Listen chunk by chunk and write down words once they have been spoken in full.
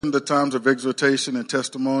The times of exhortation and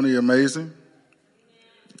testimony, amazing.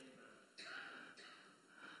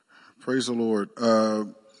 Praise the Lord. I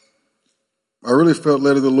really felt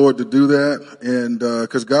led of the Lord to do that, and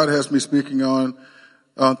because God has me speaking on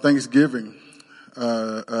Thanksgiving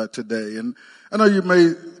today. And I know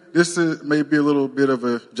this may be a little bit of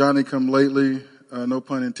a Johnny come lately, no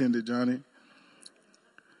pun intended, Johnny.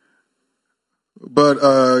 But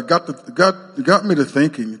got me to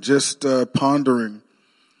thinking, just pondering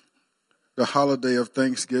the holiday of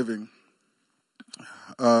Thanksgiving,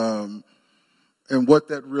 and what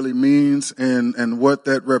that really means and what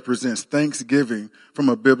that represents. Thanksgiving from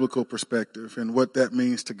a biblical perspective and what that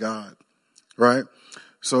means to God, right?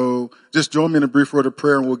 So just join me in a brief word of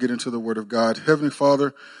prayer and we'll get into the word of God. Heavenly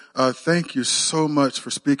Father, thank you so much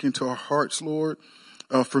for speaking to our hearts, Lord,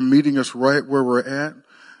 for meeting us right where we're at.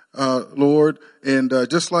 Lord, and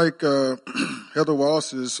just like Heather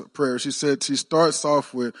Wallace's prayer, she said she starts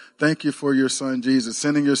off with, thank you for your son Jesus,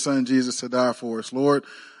 sending your son Jesus to die for us. Lord,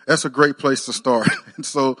 that's a great place to start. And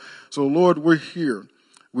so Lord, we're here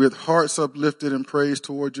with hearts uplifted in praise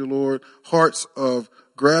toward you, Lord, hearts of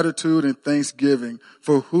gratitude and thanksgiving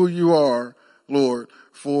for who you are, Lord,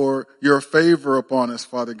 for your favor upon us,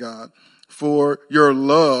 Father God, for your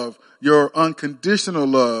love, your unconditional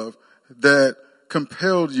love that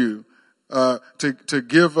compelled you to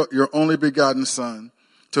give your only begotten son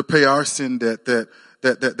to pay our sin debt,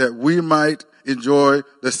 that we might enjoy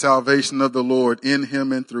the salvation of the Lord in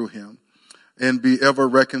him and through him and be ever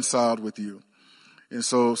reconciled with you. And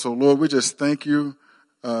so Lord, we just thank you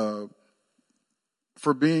for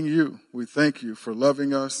being you. We thank you for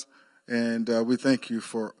loving us, and we thank you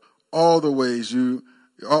for all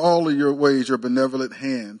of your ways, your benevolent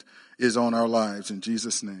hand is on our lives. In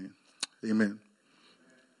Jesus' name, amen.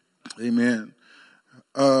 Amen.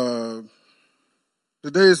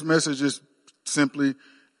 Today's message is simply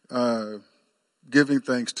giving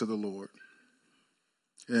thanks to the Lord.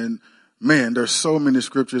 And man, there's so many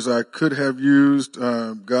scriptures I could have used.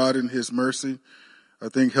 God in his mercy, I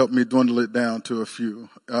think, helped me dwindle it down to a few.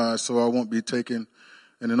 So I won't be taking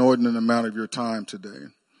an inordinate amount of your time today.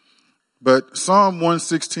 But Psalm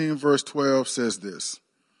 116 verse 12 says this: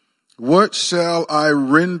 "What shall I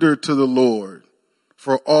render to the Lord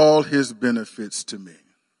for all his benefits to me?"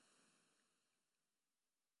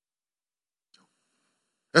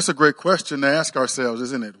 That's a great question to ask ourselves,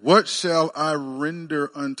 isn't it? What shall I render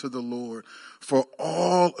unto the Lord for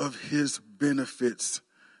all of his benefits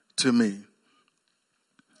to me?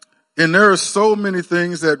 And there are so many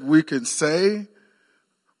things that we can say,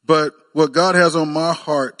 but what God has on my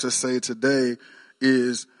heart to say today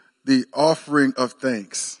is the offering of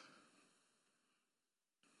thanks.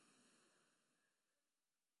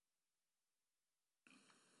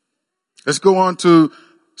 Let's go on to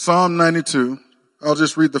Psalm 92. I'll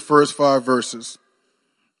just read the first 5 verses.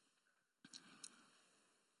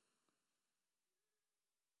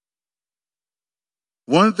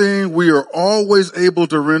 One thing we are always able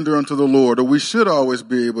to render unto the Lord, or we should always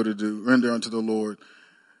be able to render unto the Lord,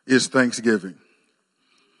 is thanksgiving.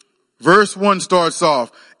 Verse 1 starts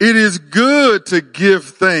off, "It is good to give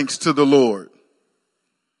thanks to the Lord,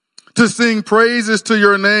 to sing praises to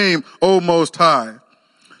your name, O Most High,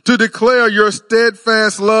 to declare your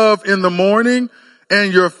steadfast love in the morning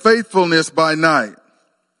and your faithfulness by night.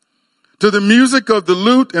 To the music of the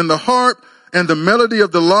lute and the harp and the melody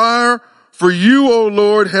of the lyre, for you, O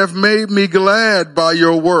Lord, have made me glad by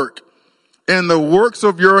your work. And the works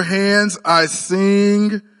of your hands I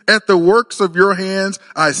sing, at the works of your hands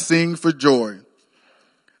I sing for joy.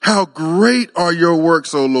 How great are your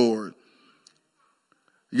works, O Lord.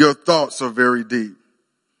 Your thoughts are very deep."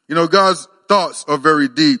 You know, God's thoughts are very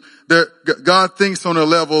deep. That God thinks on a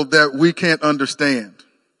level that we can't understand.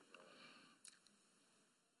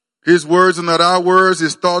 His words are not our words.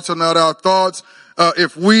 His thoughts are not our thoughts.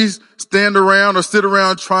 If we stand around or sit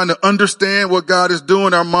around trying to understand what God is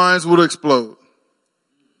doing, our minds will explode.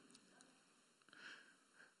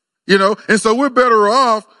 You know, and so we're better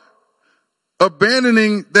off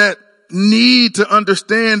abandoning that need to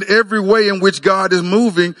understand every way in which God is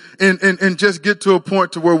moving and just get to a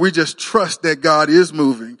point to where we just trust that God is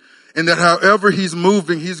moving and that however he's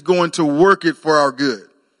moving, he's going to work it for our good.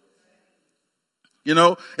 You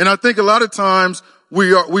know, and I think a lot of times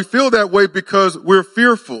we feel that way because we're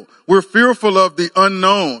fearful. We're fearful of the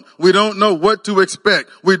unknown. We don't know what to expect.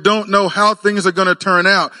 We don't know how things are going to turn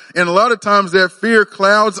out. And a lot of times that fear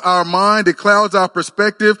clouds our mind. It clouds our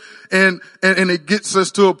perspective and it gets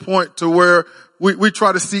us to a point to where we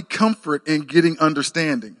try to seek comfort in getting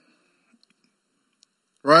understanding.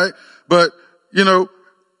 Right? But, you know,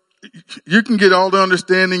 you can get all the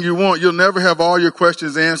understanding you want. You'll never have all your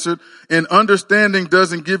questions answered. And understanding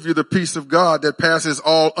doesn't give you the peace of God that passes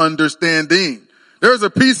all understanding. There's a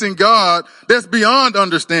peace in God that's beyond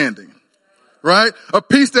understanding, right? A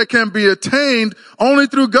peace that can be attained only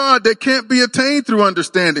through God, that can't be attained through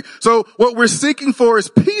understanding. So what we're seeking for is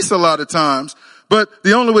peace a lot of times, but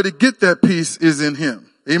the only way to get that peace is in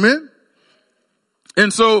Him. Amen?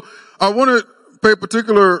 And so I want to pay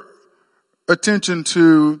particular attention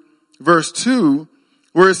to verse 2,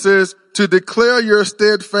 where it says, to declare your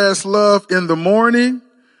steadfast love in the morning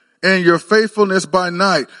and your faithfulness by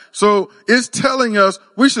night. So it's telling us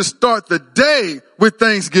we should start the day with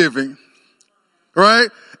thanksgiving, right?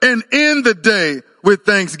 And end the day with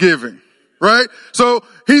thanksgiving, right? So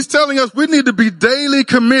he's telling us we need to be daily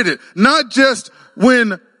committed, not just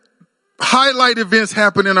when highlight events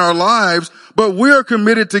happen in our lives, but we're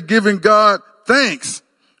committed to giving God thanks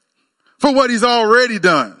for what He's already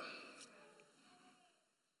done.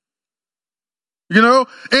 You know,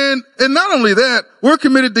 and not only that, we're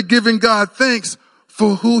committed to giving God thanks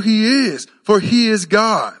for who He is, for He is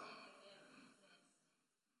God.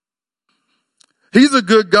 He's a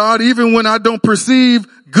good God even when I don't perceive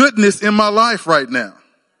goodness in my life right now.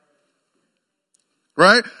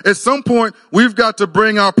 Right? At some point, we've got to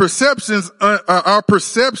bring our perception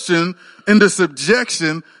into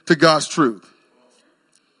subjection to God's truth.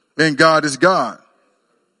 And God is God.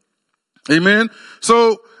 Amen?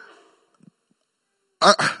 So,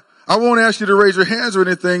 I won't ask you to raise your hands or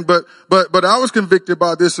anything, but I was convicted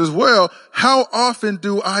by this as well. How often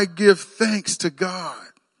do I give thanks to God?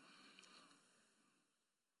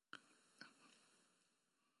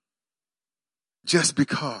 Just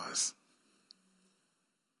because.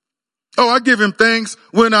 Oh, I give Him thanks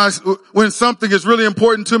when something is really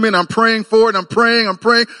important to me and I'm praying for it. I'm praying.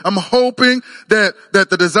 I'm hoping that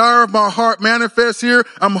the desire of my heart manifests here.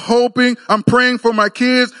 I'm praying for my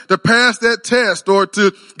kids to pass that test or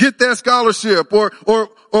to get that scholarship or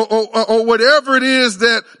whatever it is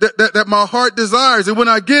that my heart desires. And when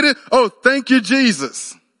I get it, oh, thank you,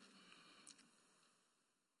 Jesus.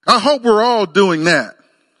 I hope we're all doing that,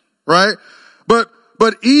 right?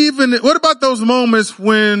 But even, what about those moments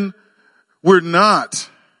when we're not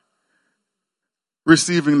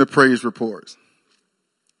receiving the praise reports?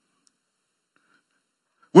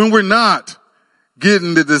 When we're not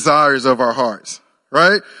getting the desires of our hearts,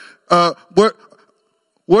 right? What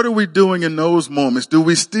are we doing in those moments? Do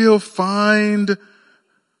we still find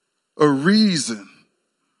a reason?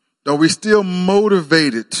 Are we still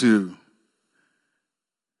motivated to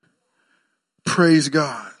praise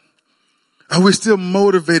God? Are we still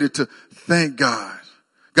motivated to thank God?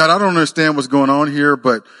 God, I don't understand what's going on here,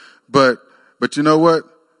 but you know what?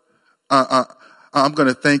 I'm going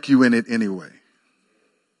to thank you in it anyway.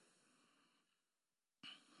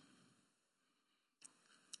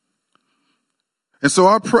 And so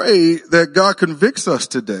I pray that God convicts us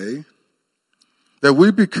today, that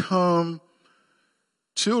we become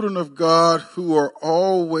children of God who are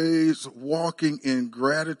always walking in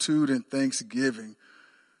gratitude and thanksgiving.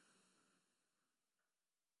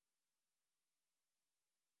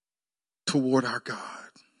 Toward our God.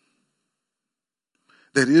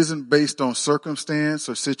 That isn't based on circumstance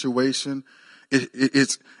or situation.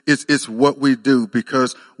 It's what we do,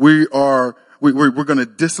 because we're going to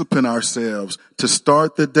discipline ourselves to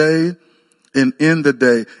start the day and end the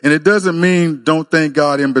day. And it doesn't mean don't thank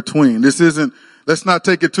God in between. Let's not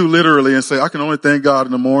take it too literally and say, I can only thank God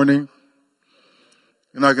in the morning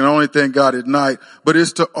and I can only thank God at night. But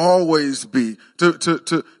it's to always be,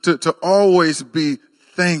 to always be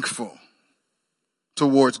thankful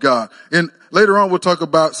towards God. And later on, we'll talk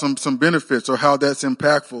about some benefits or how that's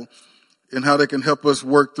impactful and how they can help us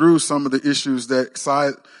work through some of the issues that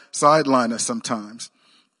sideline us sometimes.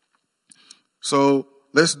 So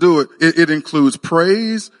let's do it. It includes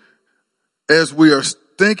praise as we are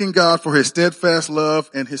thanking God for His steadfast love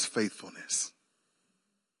and His faithfulness.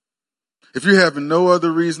 If you're having no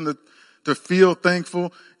other reason to feel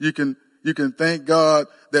thankful, you can thank God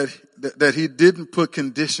that He didn't put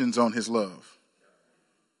conditions on His love.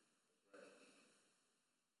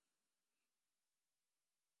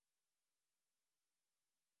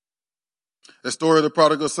 The story of the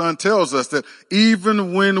prodigal son tells us that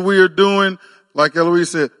even when we are doing, like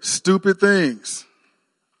Eloise said, stupid things,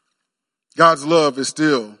 God's love is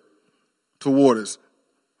still toward us,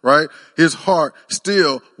 right? His heart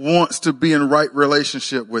still wants to be in right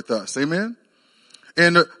relationship with us. Amen?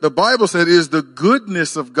 And the Bible said it is the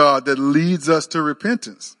goodness of God that leads us to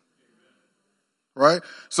repentance, right?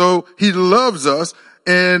 So He loves us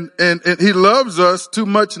and He loves us too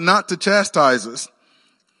much not to chastise us,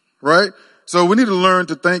 right? So we need to learn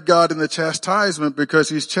to thank God in the chastisement, because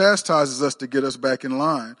he chastises us to get us back in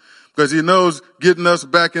line. Because he knows getting us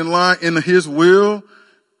back in line in his will,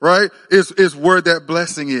 right, is where that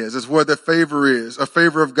blessing is. It's where the favor is. A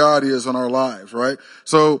favor of God is on our lives, right?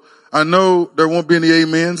 So I know there won't be any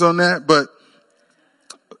amens on that, but,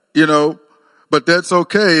 but that's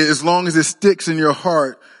okay as long as it sticks in your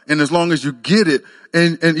heart and as long as you get it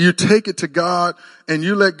and you take it to God and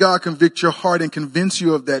you let God convict your heart and convince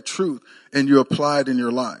you of that truth and you apply it in your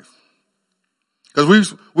life.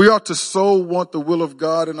 Because we ought to so want the will of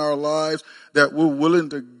God in our lives that we're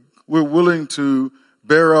willing to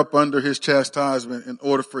bear up under his chastisement in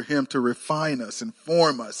order for him to refine us and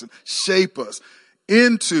form us and shape us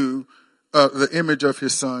into the image of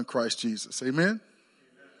his son, Christ Jesus. Amen?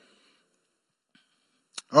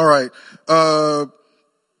 All right.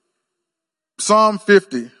 Psalm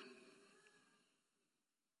 50.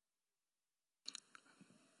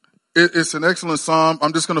 It's an excellent psalm.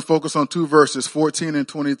 I'm just going to focus on 2 verses, 14 and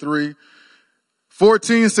 23.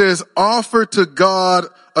 14 says, offer to God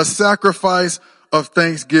a sacrifice of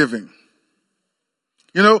thanksgiving.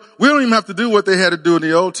 We don't even have to do what they had to do in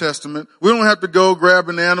the Old Testament. We don't have to go grab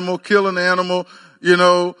an animal, kill an animal,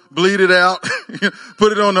 bleed it out,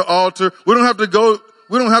 put it on the altar. We don't have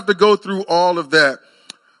to go through all of that.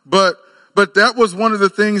 But that was one of the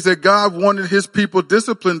things that God wanted his people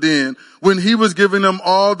disciplined in when he was giving them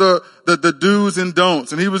all the do's and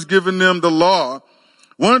don'ts, and he was giving them the law.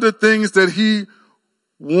 One of the things that he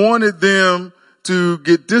wanted them to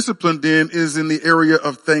get disciplined in is in the area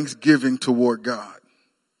of thanksgiving toward God.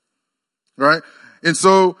 Right? And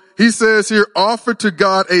so he says here, offer to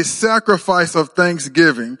God a sacrifice of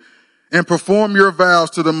thanksgiving and perform your vows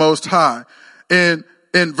to the Most High. And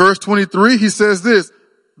in verse 23, he says this,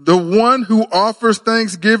 the one who offers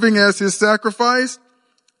thanksgiving as his sacrifice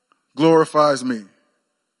glorifies me.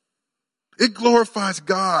 It glorifies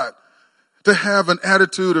God to have an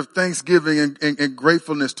attitude of thanksgiving and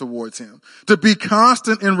gratefulness towards him. To be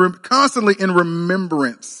constantly in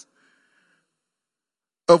remembrance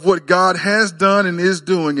of what God has done and is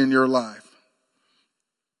doing in your life.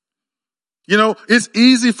 It's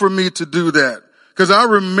easy for me to do that because I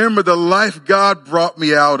remember the life God brought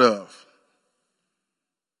me out of.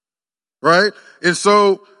 Right? And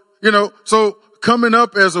so, so coming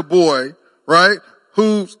up as a boy, right,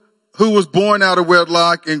 who was born out of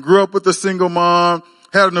wedlock and grew up with a single mom,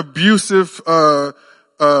 had an abusive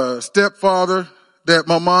stepfather that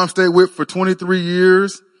my mom stayed with for 23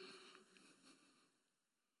 years.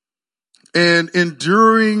 And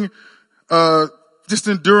enduring things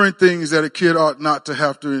that a kid ought not to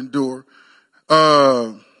have to endure.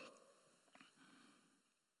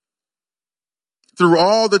 Through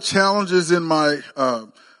all the challenges in my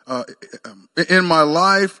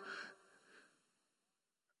life,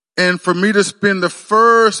 and for me to spend the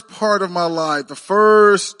first part of my life, the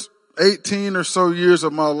first 18 or so years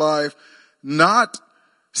of my life, not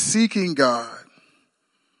seeking God.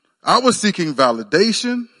 I was seeking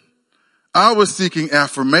validation. I was seeking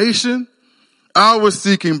affirmation. I was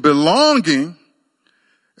seeking belonging.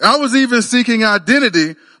 I was even seeking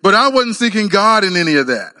identity, but I wasn't seeking God in any of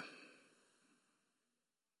that.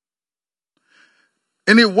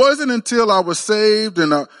 And it wasn't until I was saved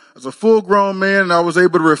and as a full-grown man and I was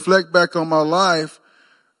able to reflect back on my life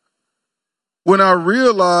when I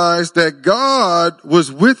realized that God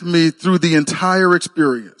was with me through the entire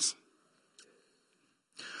experience.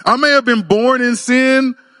 I may have been born in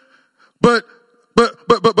sin, but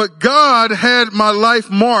God had my life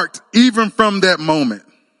marked even from that moment.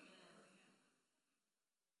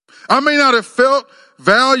 I may not have felt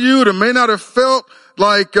valued or may not have felt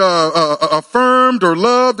like affirmed or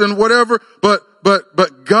loved and whatever,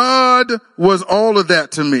 but God was all of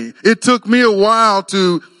that to me. It took me a while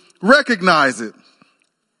to recognize it.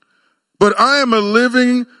 But I am a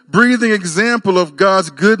living, breathing example of God's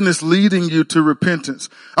goodness leading you to repentance.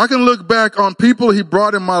 I can look back on people he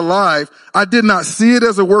brought in my life. I did not see it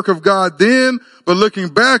as a work of God then, but looking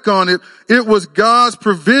back on it, it was God's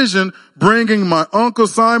provision bringing my Uncle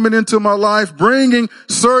Simon into my life, bringing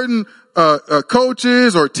certain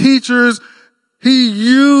coaches or teachers. He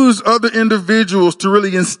used other individuals to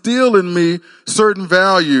really instill in me certain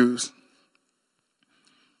values.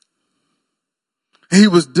 He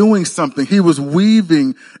was doing something. He was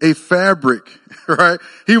weaving a fabric, right?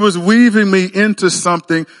 He was weaving me into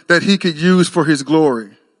something that he could use for his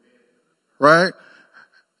glory, right?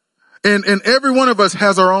 And every one of us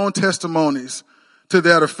has our own testimonies to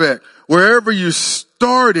that effect. Wherever you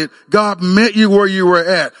started, God met you where you were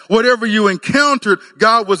at. Whatever you encountered,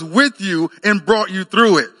 God was with you and brought you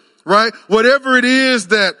through it. right? Whatever it is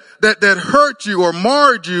that hurt you or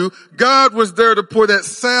marred you, God was there to pour that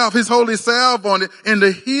salve, his holy salve on it and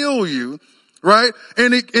to heal you, right?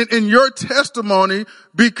 And your testimony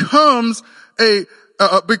becomes a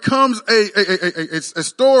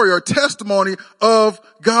story or testimony of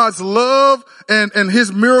God's love and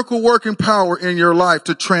his miracle working power in your life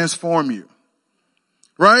to transform you.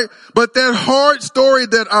 Right? But that hard story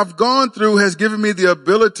that I've gone through has given me the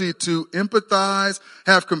ability to empathize,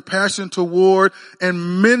 have compassion toward,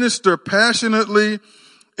 and minister passionately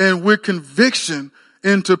and with conviction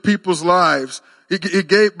into people's lives. It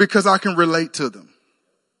gave, because I can relate to them.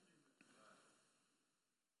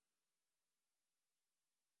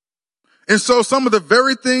 And so some of the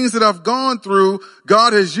very things that I've gone through,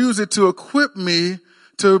 God has used it to equip me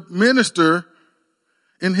to minister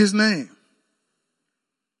in his name.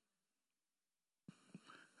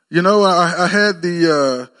 You know, I had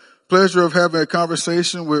the pleasure of having a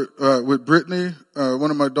conversation with Brittany,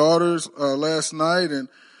 one of my daughters, last night,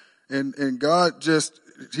 and God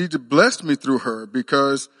he just blessed me through her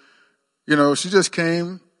because, you know, she just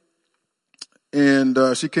came and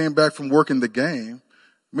she came back from working the game.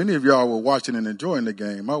 Many of y'all were watching and enjoying the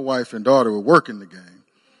game. My wife and daughter were working the game.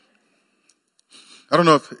 I don't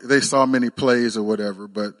know if they saw many plays or whatever,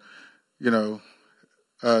 but, you know,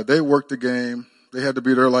 they worked the game. They had to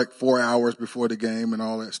be there like 4 hours before the game and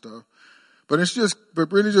all that stuff. But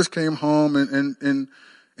Brittany just came home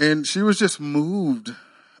and she was just moved,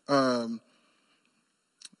 to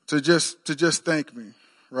just thank me,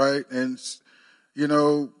 right? And, you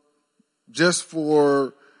know, just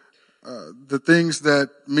for, the things that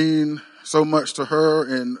mean so much to her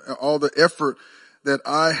and all the effort that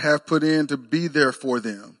I have put in to be there for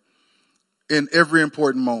them in every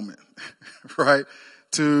important moment, right?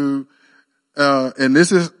 And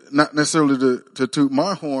this is not necessarily to toot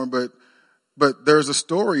my horn, but there's a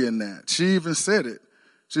story in that. She even said it.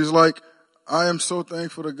 She's like, I am so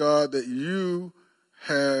thankful to God that you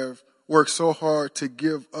have worked so hard to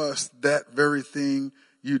give us that very thing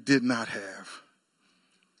you did not have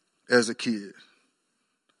as a kid,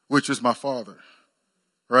 which was my father,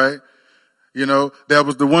 right? You know, that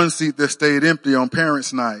was the one seat that stayed empty on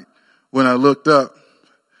parents' night when I looked up.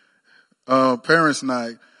 Parents'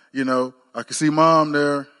 night, you know, I could see mom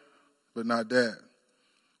there, but not dad,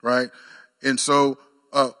 right? And so,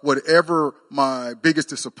 whatever my biggest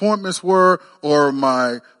disappointments were or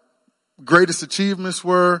my greatest achievements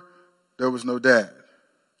were, there was no dad.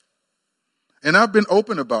 And I've been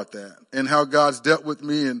open about that and how God's dealt with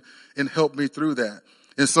me and helped me through that.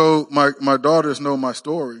 And so my daughters know my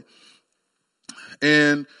story.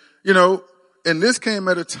 And, you know, and this came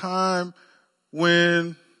at a time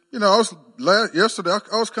when, you know, yesterday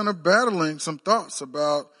I was kind of battling some thoughts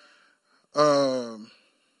about,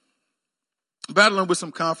 battling with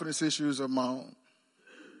some confidence issues of my own.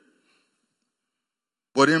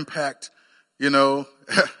 What impact, you know,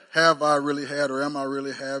 have I really had or am I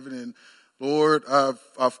really having? And Lord,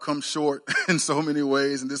 I've come short in so many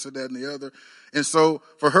ways and this or that and the other. And so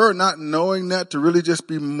for her not knowing that, to really just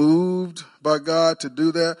be moved by God to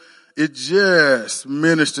do that, it just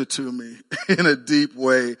ministered to me in a deep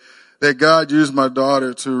way that God used my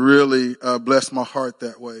daughter to really bless my heart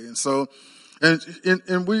that way. And so,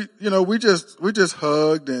 and we, you know, we just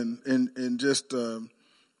hugged and just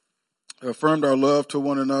affirmed our love to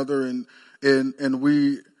one another, and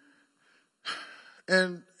we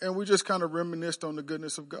just kind of reminisced on the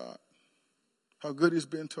goodness of God, how good He's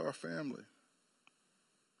been to our family.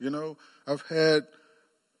 You know, I've had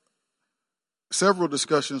several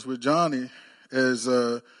discussions with Johnny as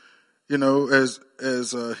you know, as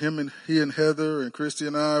he and Heather and Christy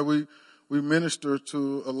and I, we minister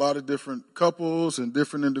to a lot of different couples and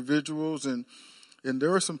different individuals, and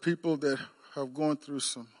there are some people that have gone through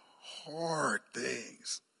some hard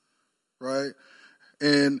things, right?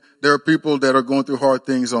 And there are people that are going through hard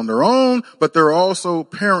things on their own, but there are also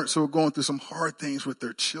parents who are going through some hard things with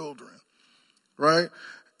their children, right?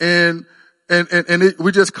 And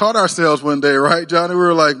we just caught ourselves one day, right, Johnny? We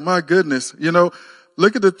were like, my goodness, you know,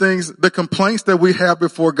 look at the complaints that we have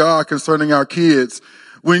before God concerning our kids.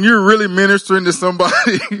 When you're really ministering to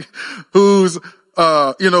somebody who's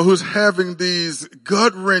having these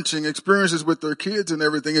gut-wrenching experiences with their kids and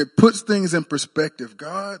everything, it puts things in perspective.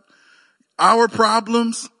 God, our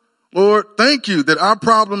problems, Lord, thank you that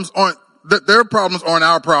that their problems aren't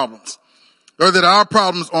our problems, or that our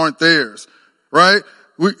problems aren't theirs, right?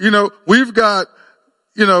 We've got,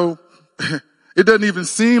 it doesn't even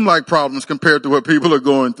seem like problems compared to what people are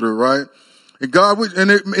going through, right? And God,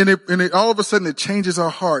 it all of a sudden it changes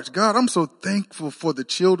our hearts. God, I'm so thankful for the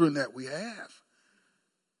children that we have.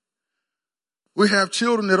 We have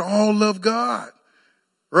children that all love God,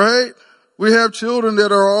 right? We have children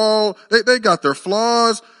that are all, they got their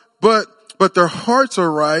flaws, but their hearts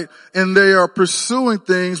are right and they are pursuing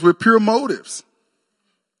things with pure motives.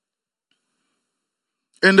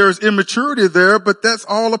 And there's immaturity there, but that's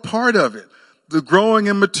all a part of it. The growing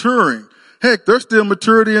and maturing. Heck, there's still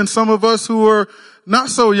maturity in some of us who are not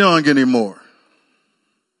so young anymore.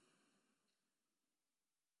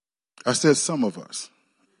 I said some of us.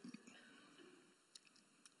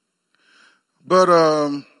 But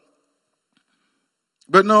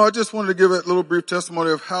no, I just wanted to give a little brief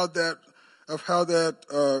testimony of how that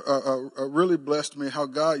really blessed me, how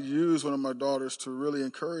God used one of my daughters to really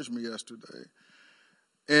encourage me yesterday.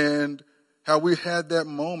 And how we had that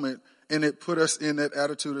moment and it put us in that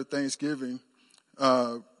attitude of thanksgiving,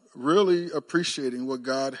 really appreciating what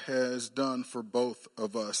God has done for both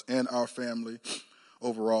of us and our family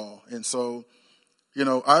overall. And so,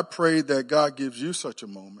 I pray that God gives you such a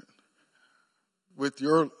moment with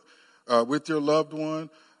your loved one,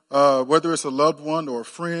 whether it's a loved one or a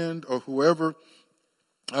friend or whoever.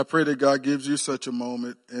 I pray that God gives you such a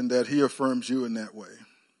moment and that he affirms you in that way.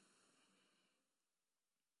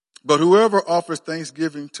 But whoever offers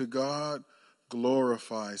thanksgiving to God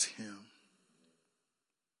glorifies him.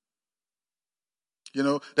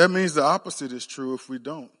 That means the opposite is true if we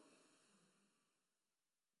don't.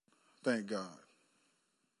 Thank God.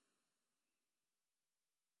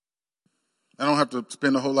 I don't have to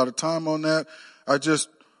spend a whole lot of time on that. I just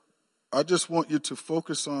want you to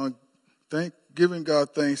focus on giving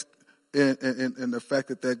God thanks and the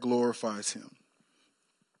fact that glorifies him.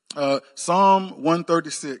 Psalm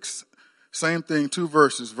 136, same thing, 2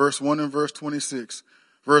 verses, verse 1 and verse 26.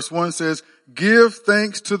 Verse 1 says, "Give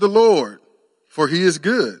thanks to the Lord, for he is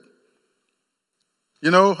good."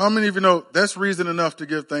 How many of you know that's reason enough to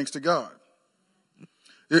give thanks to God?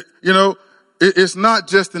 It's not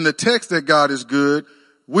just in the text that God is good.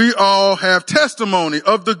 We all have testimony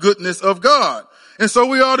of the goodness of God. And so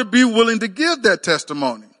we ought to be willing to give that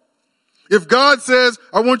testimony. If God says,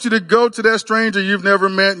 I want you to go to that stranger you've never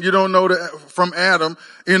met and you don't know from Adam,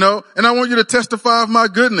 and I want you to testify of my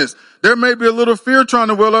goodness. There may be a little fear trying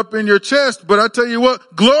to well up in your chest, but I tell you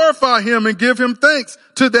what, glorify him and give him thanks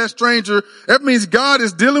to that stranger. That means God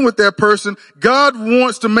is dealing with that person. God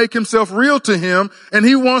wants to make himself real to him, and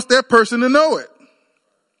he wants that person to know it.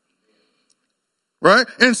 Right?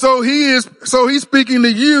 And so he's speaking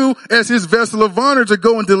to you as his vessel of honor to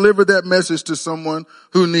go and deliver that message to someone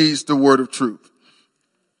who needs the word of truth.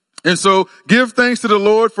 And so give thanks to the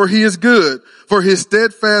Lord, for he is good, for his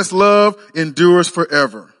steadfast love endures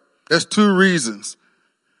forever. That's 2 reasons.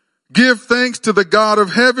 Give thanks to the God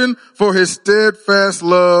of heaven, for his steadfast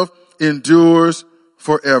love endures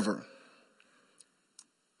forever.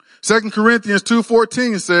 2 Corinthians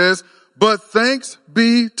 2:14 says, "But thanks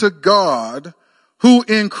be to God, who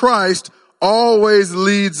in Christ always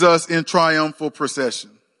leads us in triumphal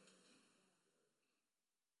procession,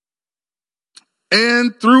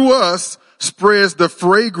 and through us spreads the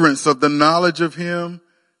fragrance of the knowledge of him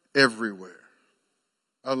everywhere."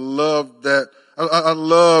 I love that. I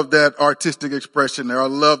love that artistic expression there. I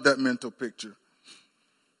love that mental picture.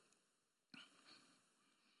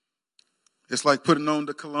 It's like putting on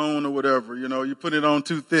the cologne or whatever, you put it on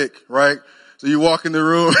too thick, right? So you walk in the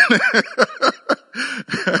room.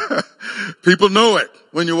 People know it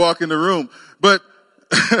when you walk in the room. But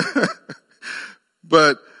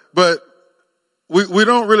we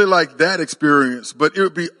don't really like that experience. But it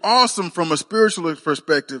would be awesome from a spiritual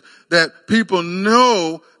perspective that people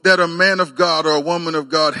know that a man of God or a woman of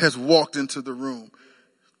God has walked into the room.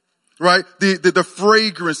 Right? The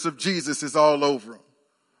fragrance of Jesus is all over them.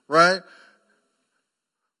 Right?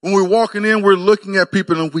 When we're walking in, we're looking at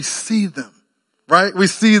people and we see them. Right? We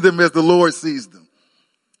see them as the Lord sees them.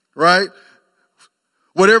 Right?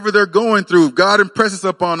 Whatever they're going through, God impresses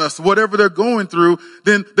upon us. Whatever they're going through,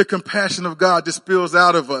 then the compassion of God just spills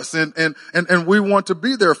out of us, and we want to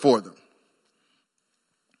be there for them.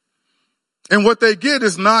 And what they get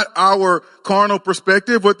is not our carnal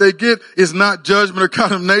perspective. What they get is not judgment or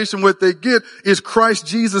condemnation. What they get is Christ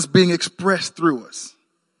Jesus being expressed through us.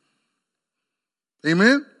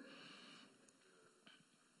 Amen?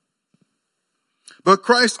 But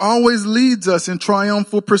Christ always leads us in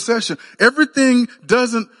triumphal procession. Everything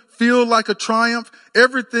doesn't feel like a triumph.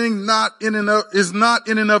 Everything is not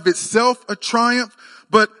in and of itself a triumph,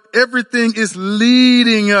 but everything is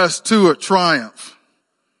leading us to a triumph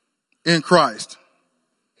in Christ.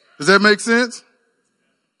 Does that make sense?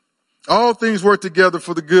 All things work together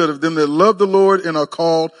for the good of them that love the Lord and are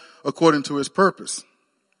called according to his purpose.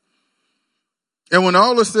 And when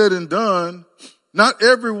all is said and done, not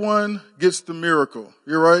everyone gets the miracle.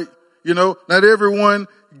 You're right. Not everyone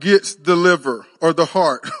gets the liver or the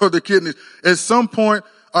heart or the kidneys. At some point,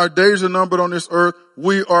 our days are numbered on this earth.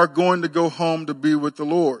 We are going to go home to be with the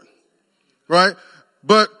Lord. Right?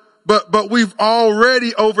 But we've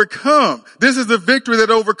already overcome. This is the victory that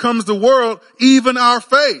overcomes the world, even our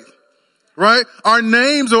faith. Right? Our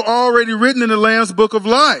names are already written in the Lamb's Book of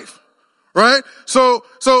Life. Right? So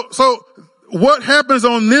what happens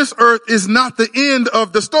on this earth is not the end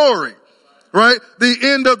of the story. Right? The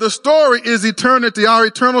end of the story is eternity, our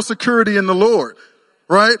eternal security in the Lord.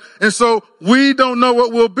 Right? And so we don't know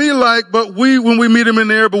what we'll be like, but when we meet him in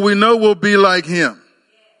the air, but we know we'll be like him.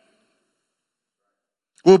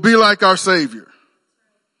 We'll be like our Savior.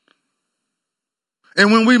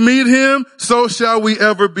 And when we meet him, so shall we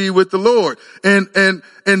ever be with the Lord. And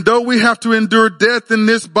though we have to endure death in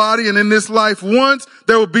this body and in this life once,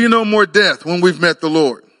 there will be no more death when we've met the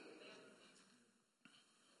Lord.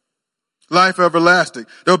 Life everlasting.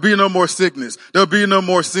 There'll be no more sickness. There'll be no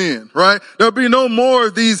more sin, right? There'll be no more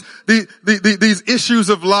of these issues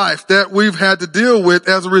of life that we've had to deal with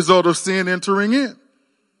as a result of sin entering in.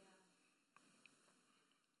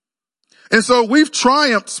 And so we've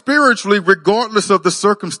triumphed spiritually regardless of the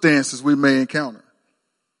circumstances we may encounter.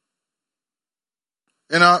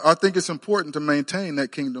 And I think it's important to maintain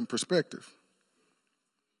that kingdom perspective.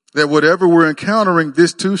 That whatever we're encountering,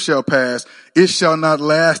 this too shall pass. It shall not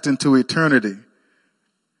last into eternity.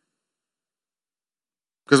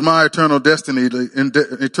 Because my eternal destiny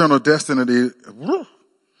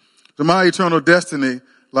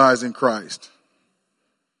lies in Christ.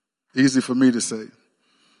 Easy for me to say.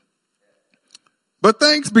 But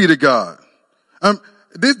thanks be to God.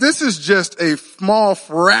 This is just a small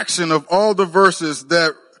fraction of all the verses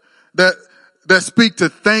that speak to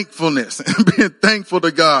thankfulness and being thankful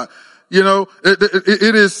to God.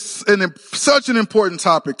 It is such an important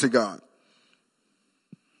topic to God.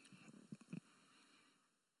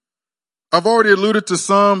 I've already alluded to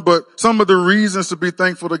some of the reasons to be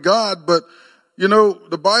thankful to God. But,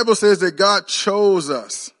 the Bible says that God chose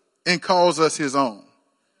us and calls us his own.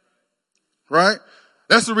 Right?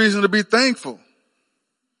 That's the reason to be thankful.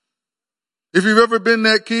 If you've ever been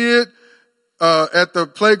that kid at the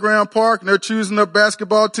playground park and they're choosing up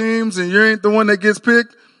basketball teams and you ain't the one that gets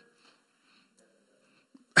picked,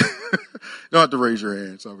 you don't have to raise your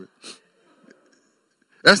hand. Sorry.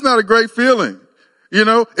 That's not a great feeling.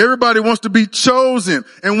 Everybody wants to be chosen.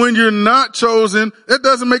 And when you're not chosen, that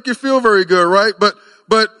doesn't make you feel very good, right?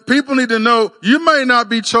 But people need to know you may not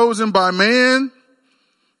be chosen by man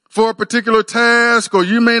for a particular task, or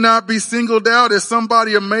you may not be singled out as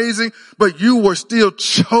somebody amazing, but you were still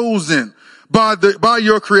chosen by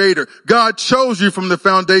your Creator. God chose you from the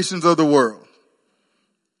foundations of the world.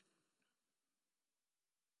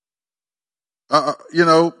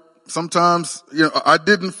 Sometimes, I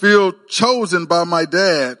didn't feel chosen by my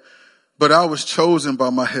dad, but I was chosen by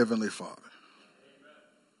my Heavenly Father.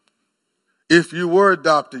 If you were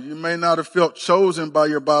adopted, you may not have felt chosen by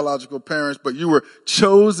your biological parents, but you were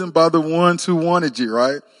chosen by the ones who wanted you,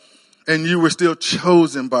 right? And you were still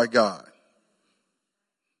chosen by God.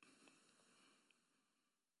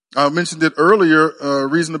 I mentioned it earlier,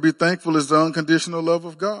 reason to be thankful is the unconditional love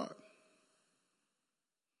of God.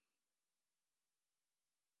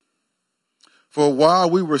 For while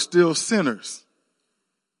we were still sinners,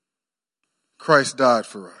 Christ died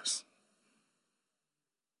for us.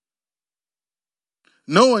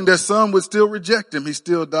 Knowing that some would still reject him, he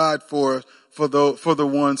still died for the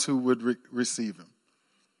ones who would receive him.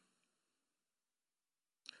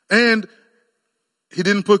 And he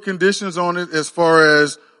didn't put conditions on it as far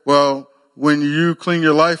as, well, when you clean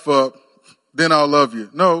your life up, then I'll love you.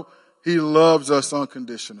 No, he loves us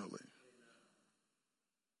unconditionally.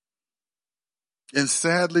 And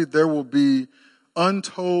sadly, there will be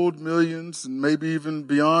untold millions and maybe even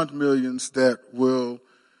beyond millions that will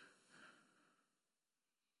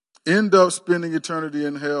end up spending eternity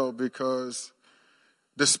in hell because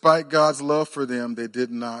despite God's love for them, they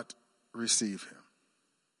did not receive him.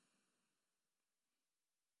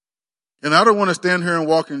 And I don't want to stand here and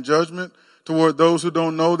walk in judgment toward those who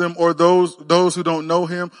don't know them, or those who don't know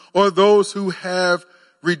him, or those who have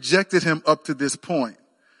rejected him up to this point.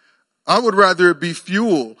 I would rather it be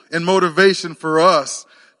fuel and motivation for us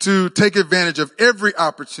to take advantage of every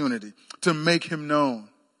opportunity to make him known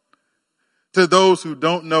to those who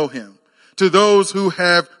don't know him, to those who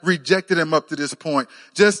have rejected him up to this point.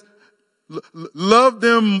 Just love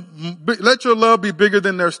them. Let your love be bigger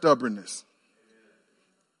than their stubbornness.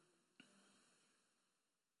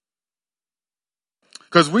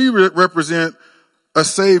 Because we represent a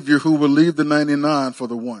Savior who will leave the 99 for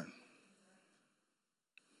the one.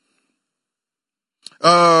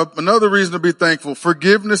 Another reason to be thankful,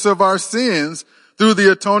 forgiveness of our sins through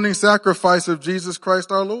the atoning sacrifice of Jesus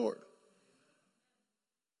Christ our Lord.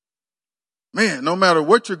 Man, no matter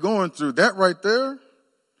what you're going through, that right there,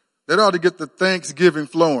 that ought to get the thanksgiving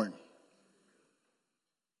flowing.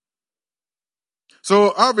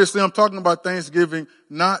 So obviously I'm talking about Thanksgiving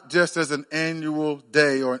not just as an annual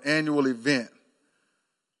day or an annual event,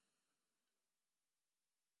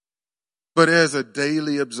 but as a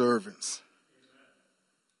daily observance.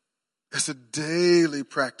 It's a daily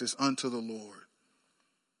practice unto the Lord.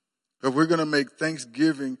 But we're going to make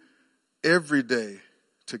Thanksgiving every day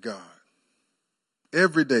to God.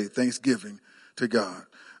 Every day, Thanksgiving to God.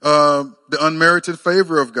 The unmerited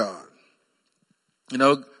favor of God. You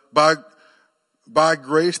know, by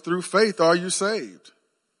grace through faith are you saved.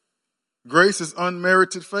 Grace is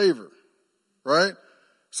unmerited favor, right?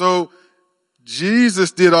 So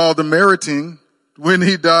Jesus did all the meriting when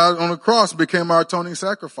he died on the cross and became our atoning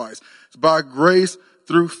sacrifice. By grace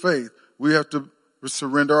through faith, we have to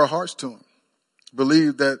surrender our hearts to him.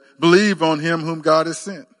 Believe on him whom God has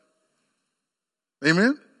sent.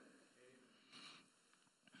 Amen.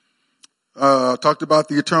 Talked about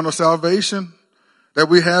the eternal salvation that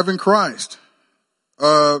we have in Christ.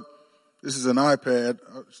 This is an iPad.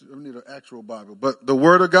 I need an actual Bible, but the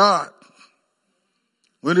Word of God.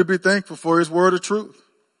 We need to be thankful for his word of truth.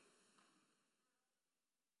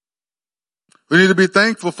 We need to be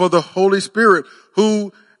thankful for the Holy Spirit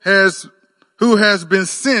who has been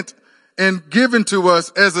sent and given to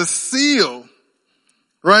us as a seal,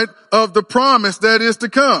 right, of the promise that is to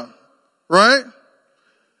come, right?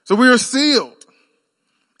 So we are sealed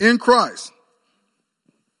in Christ.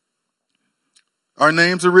 Our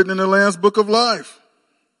names are written in the Lamb's Book of Life.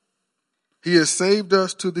 He has saved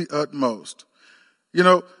us to the utmost. You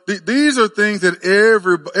know, these are things that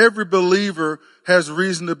every believer has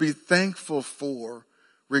reason to be thankful for,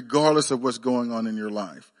 regardless of what's going on in your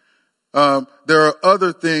life. There are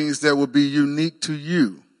other things that will be unique to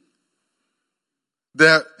you,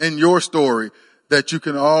 that in your story, that you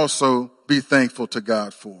can also be thankful to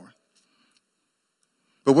God for.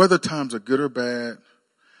 But whether times are good or bad,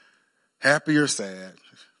 happy or sad,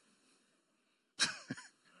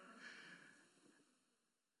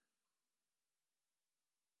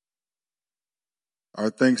 our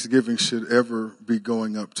thanksgiving should ever be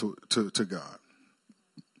going up to God.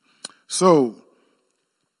 So,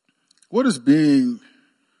 what does being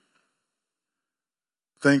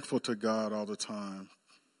thankful to God all the time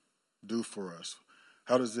do for us?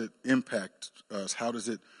 How does it impact us? How does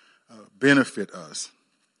it benefit us?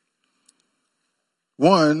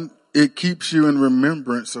 One, it keeps you in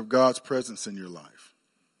remembrance of God's presence in your life.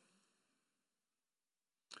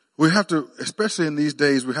 We have to, especially in these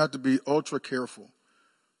days, we have to be ultra careful,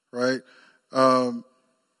 right?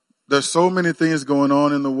 There's so many things going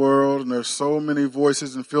on in the world, and there's so many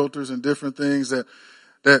voices and filters and different things that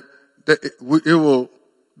it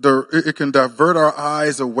can divert our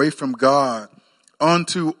eyes away from God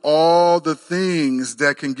onto all the things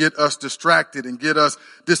that can get us distracted and get us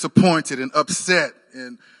disappointed and upset.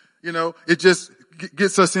 And, you know, it just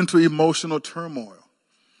gets us into emotional turmoil.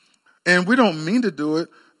 And we don't mean to do it,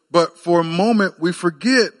 but for a moment we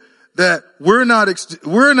forget that we're not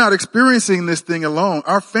experiencing this thing alone.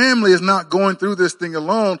 Our family is not going through this thing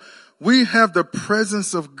alone. We have the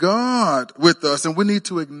presence of God with us, and we need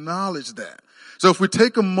to acknowledge that. So if we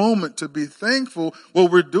take a moment to be thankful,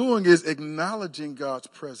 what we're doing is acknowledging God's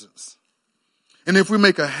presence. And if we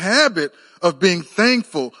make a habit of being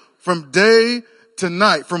thankful from day to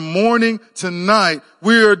night, from morning to night,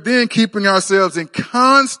 we are then keeping ourselves in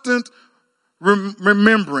constant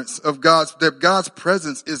remembrance of that God's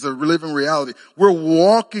presence is a living reality. We're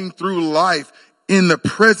walking through life in the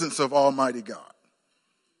presence of Almighty God.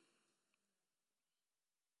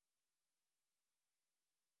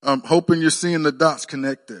 I'm hoping you're seeing the dots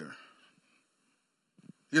connect there.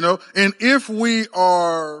 You know, and if we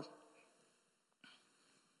are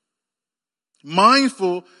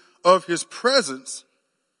mindful of his presence,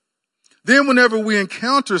 then whenever we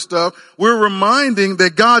encounter stuff, we're reminding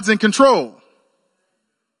that God's in control.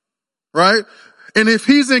 Right? And if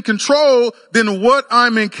he's in control, then what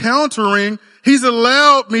I'm encountering, he's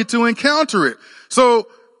allowed me to encounter it. So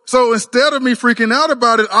instead of me freaking out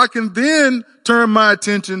about it, I can then turn my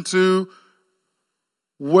attention to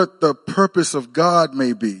what the purpose of God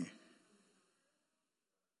may be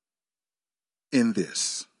in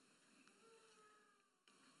this.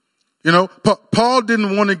 You know, Paul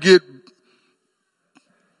didn't want to get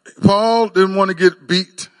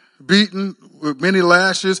beaten with many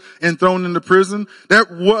lashes and thrown into prison.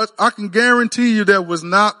 I can guarantee you that was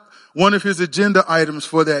not one of his agenda items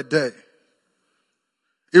for that day.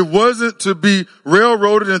 It wasn't to be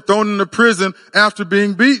railroaded and thrown into prison after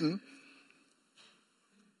being beaten.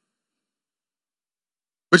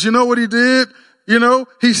 But you know what he did?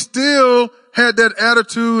 He still had that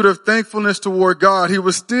attitude of thankfulness toward God. He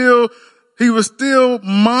was still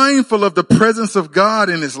mindful of the presence of God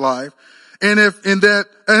in his life. And of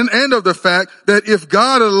the fact that if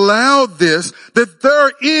God allowed this, that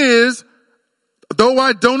there is, though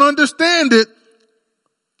I don't understand it,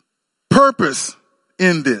 purpose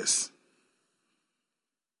in this.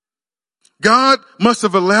 God must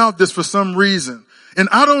have allowed this for some reason. And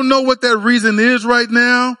I don't know what that reason is right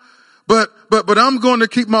now, but I'm going to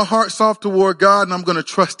keep my heart soft toward God, and I'm going to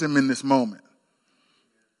trust him in this moment.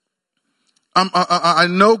 I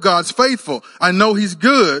know God's faithful. I know he's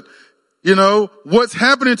good. What's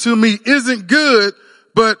happening to me isn't good,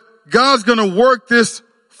 but God's going to work this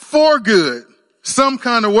for good some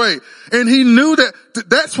kind of way. And he knew that.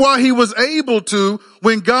 That's why he was able to,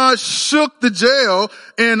 when God shook the jail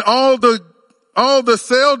and all the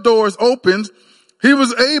cell doors opened, he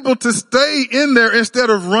was able to stay in there instead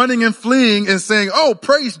of running and fleeing and saying, "Oh,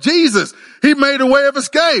 praise Jesus. He made a way of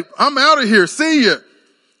escape. I'm out of here. See ya."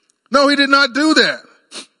 No, he did not do that.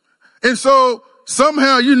 And so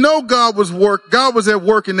somehow, God was at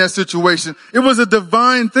work in that situation. It was a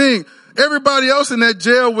divine thing. Everybody else in that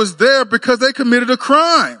jail was there because they committed a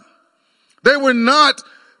crime. They were not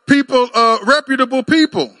reputable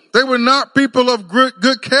people. They were not people of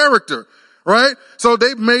good character, right? So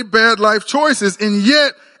they made bad life choices, and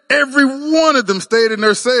yet every one of them stayed in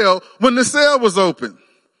their cell when the cell was open.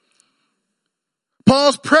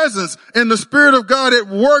 Paul's presence and the Spirit of God at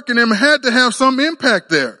work in him had to have some impact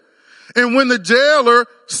there. And when the jailer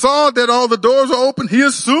saw that all the doors were open, he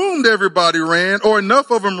assumed everybody ran, or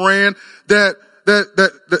enough of them ran that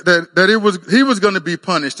he was going to be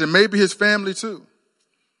punished, and maybe his family too.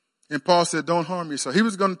 And Paul said, "Don't harm yourself." He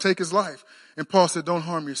was going to take his life. And Paul said, "Don't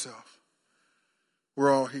harm yourself.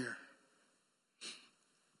 We're all here."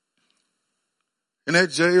 And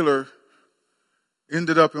that jailer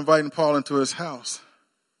ended up inviting Paul into his house.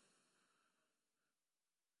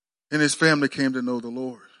 And his family came to know the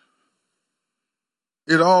Lord.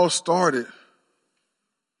 It all started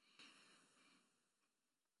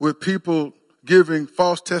with people giving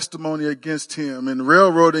false testimony against him and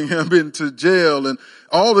railroading him into jail and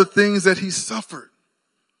all the things that he suffered.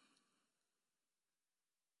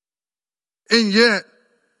 And yet,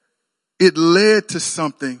 it led to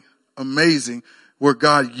something amazing where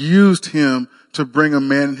God used him to bring a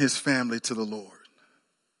man and his family to the Lord.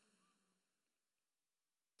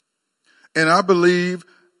 And I believe,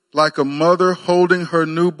 like a mother holding her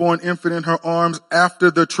newborn infant in her arms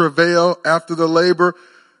after the travail, after the labor,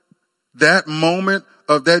 that moment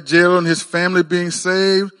of that jailer and his family being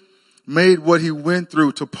saved made what he went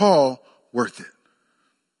through to Paul worth it.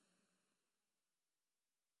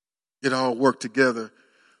 It all worked together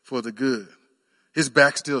for the good. His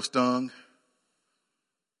back still stung.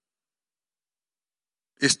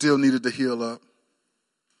 It still needed to heal up.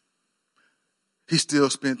 He still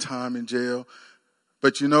spent time in jail.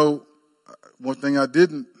 But one thing I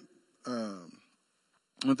didn't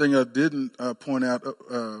point out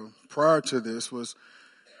prior to this was,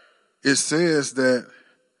 it says that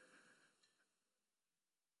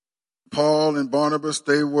Paul and Barnabas,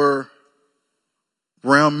 they were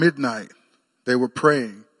around midnight. They were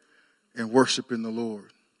praying and worshiping the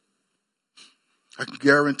Lord. I can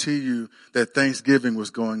guarantee you that thanksgiving was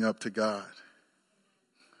going up to God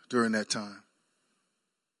during that time.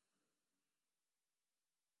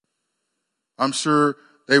 I'm sure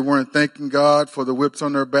they weren't thanking God for the whips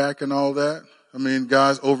on their back and all that. I mean,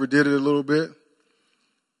 guys overdid it a little bit.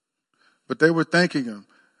 But they were thanking him.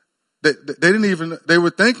 They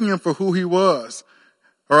were thanking him for who he was.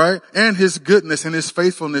 All right? And his goodness and his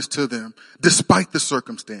faithfulness to them, despite the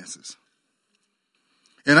circumstances.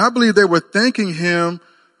 And I believe they were thanking him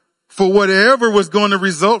for whatever was going to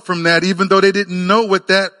result from that, even though they didn't know what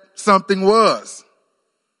that something was.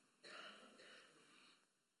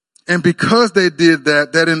 And because they did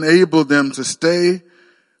that, that enabled them to stay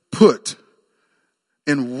put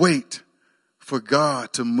and wait for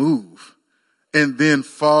God to move and then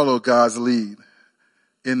follow God's lead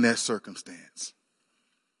in that circumstance.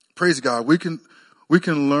 Praise God. We can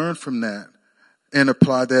learn from that and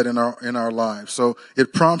apply that in our lives. So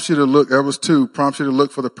it prompts you to look, that was 2, prompts you to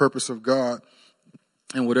look for the purpose of God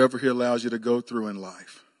and whatever he allows you to go through in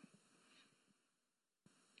life.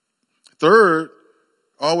 3rd,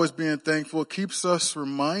 always being thankful keeps us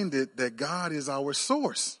reminded that God is our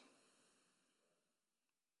source.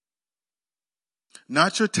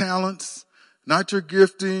 Not your talents, not your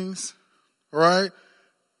giftings, right?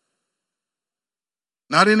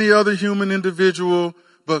 Not any other human individual,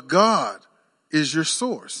 but God is your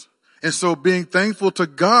source. And so being thankful to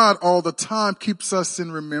God all the time keeps us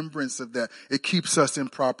in remembrance of that. It keeps us in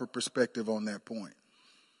proper perspective on that point.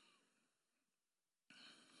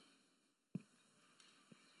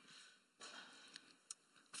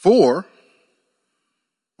 4,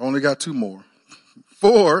 only got 2 more.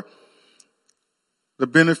 4, the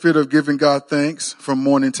benefit of giving God thanks from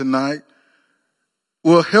morning to night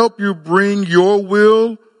will help you bring your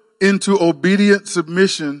will into obedient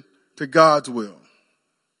submission to God's will.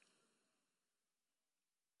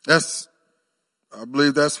 I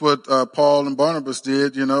believe that's what Paul and Barnabas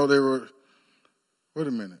did. They were, wait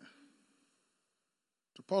a minute.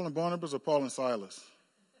 Paul and Barnabas or Paul and Silas?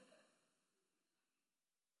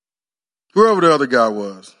 Whoever the other guy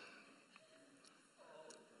was.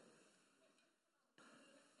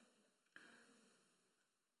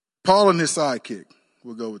 Paul and his sidekick.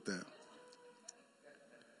 We'll go with that.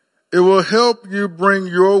 It will help you bring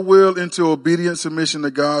your will into obedient submission to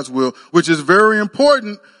God's will, which is very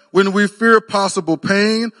important when we fear possible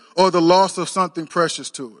pain or the loss of something precious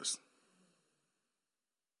to us.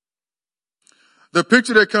 The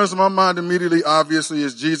picture that comes to my mind immediately, obviously,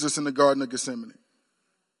 is Jesus in the Garden of Gethsemane.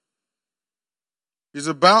 He's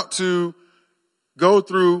about to go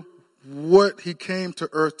through what he came to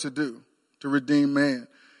earth to do, to redeem man.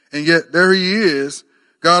 And yet there he is.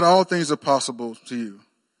 God, all things are possible to you.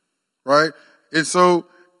 Right? And so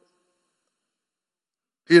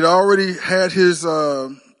he had already had his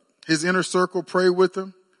inner circle pray with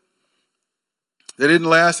him. They didn't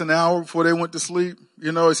last an hour before they went to sleep,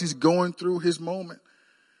 as he's going through his moment.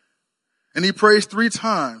 And he prays 3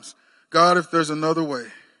 times, God, if there's another way.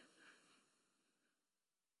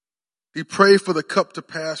 He prayed for the cup to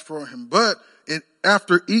pass for him. But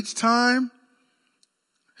after each time,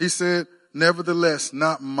 he said, nevertheless,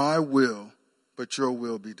 not my will, but your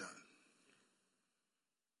will be done.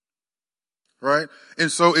 Right?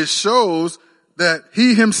 And so it shows that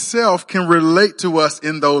he himself can relate to us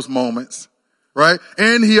in those moments. Right?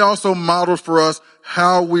 And he also modeled for us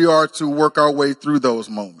how we are to work our way through those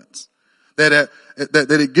moments. That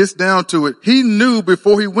it gets down to it. He knew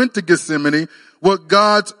before he went to Gethsemane what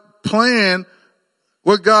God's plan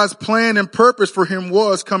and purpose for him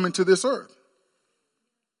was coming to this earth.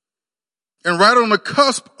 And right on the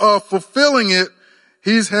cusp of fulfilling it,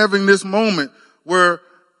 he's having this moment where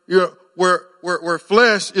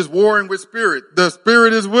flesh is warring with spirit. The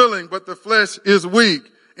spirit is willing, but the flesh is weak.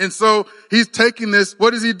 And so he's taking this.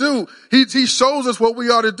 What does he do? He shows us what we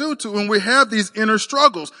ought to do when we have these inner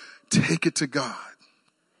struggles. Take it to God.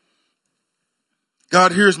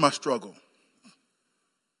 God, here's my struggle.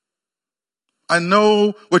 I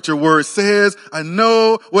know what your word says. I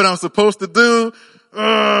know what I'm supposed to do.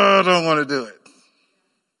 I don't want to do it.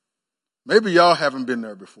 Maybe y'all haven't been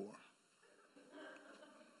there before.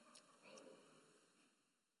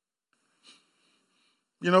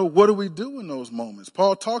 What do we do in those moments?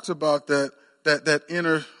 Paul talks about that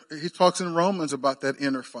inner, he talks in Romans about that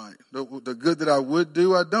inner fight. The good that I would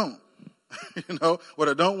do, I don't. What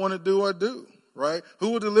I don't want to do, I do. Right?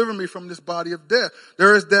 Who will deliver me from this body of death?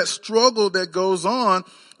 There is that struggle that goes on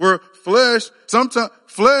where flesh,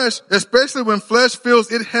 especially when flesh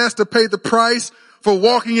feels it has to pay the price for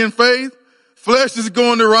walking in faith, flesh is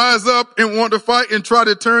going to rise up and want to fight and try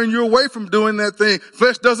to turn you away from doing that thing.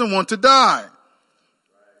 Flesh doesn't want to die.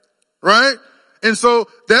 Right? And so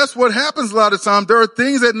that's what happens a lot of times. There are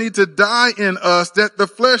things that need to die in us that the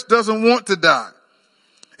flesh doesn't want to die.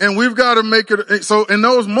 And we've got to make it, so in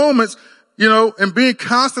those moments, and being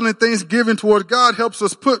constant in thanksgiving toward God helps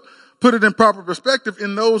us put it in proper perspective.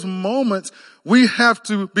 In those moments, we have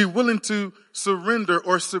to be willing to surrender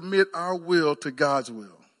or submit our will to God's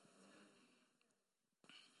will.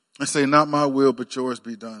 And say, not my will, but yours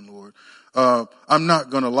be done, Lord. I'm not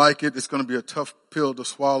going to like it. It's going to be a tough pill to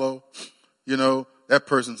swallow. That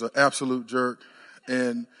person's an absolute jerk.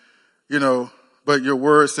 And, but your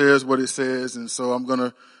word says what it says. And so I'm going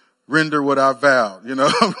to render what I vowed.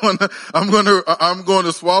 I'm going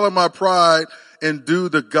to swallow my pride and do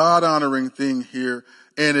the God honoring thing here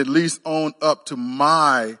and at least own up to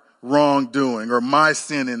my wrongdoing or my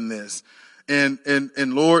sin in this. And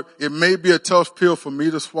Lord, it may be a tough pill for me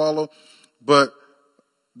to swallow, but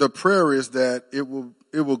the prayer is that it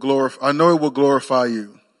will glorify, I know it will glorify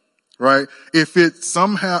you, right? If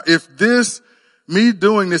me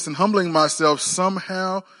doing this and humbling myself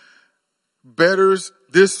somehow betters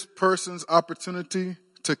this person's opportunity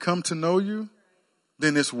to come to know you,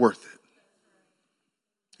 then it's worth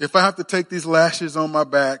it. If I have to take these lashes on my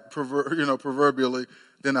back, proverbially,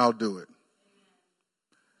 then I'll do it.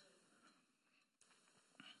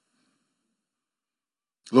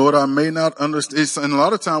 Lord, I may not understand. And a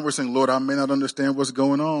lot of time we're saying, Lord, I may not understand what's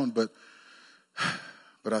going on, but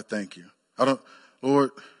I thank you.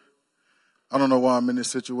 Lord, I don't know why I'm in this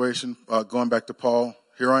situation. Going back to Paul,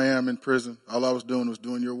 here I am in prison. All I was doing was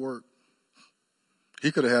doing your work.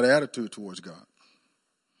 He could have had an attitude towards God.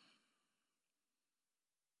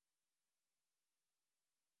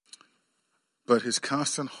 But his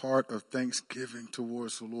constant heart of thanksgiving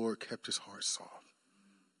towards the Lord kept his heart soft.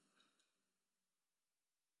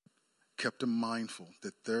 Kept him mindful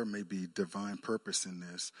that there may be divine purpose in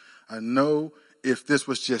this. I know if this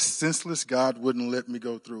was just senseless, God wouldn't let me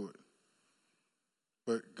go through it.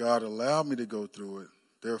 But God allowed me to go through it.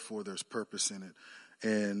 Therefore, there's purpose in it.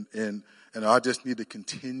 And I just need to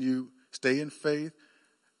continue, stay in faith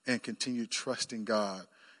and continue trusting God.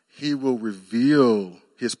 He will reveal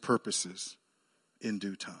his purposes in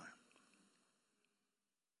due time.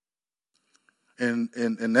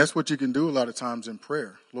 And that's what you can do a lot of times in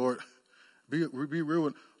prayer. Lord, be real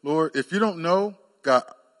with, Lord, if you don't know, God,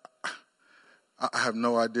 I have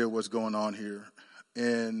no idea what's going on here.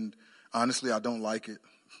 And honestly, I don't like it.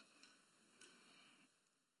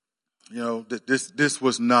 You know, this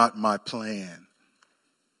was not my plan.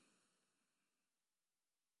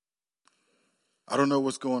 I don't know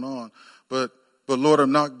what's going on. But Lord,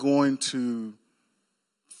 I'm not going to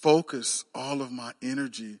focus all of my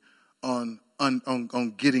energy on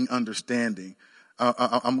getting understanding.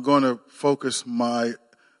 I'm going to focus my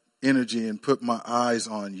energy and put my eyes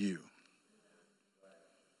on you.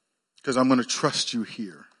 Because I'm going to trust you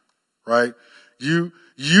here, right? You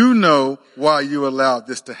know why you allowed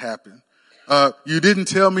this to happen. You didn't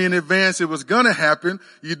tell me in advance it was going to happen.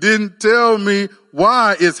 You didn't tell me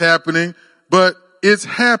why it's happening, but it's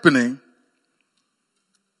happening.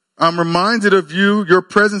 I'm reminded of you. Your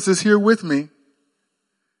presence is here with me.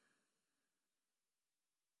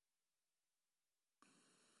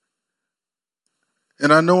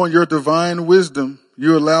 And I know in your divine wisdom,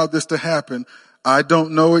 you allowed this to happen. I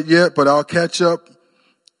don't know it yet, but I'll catch up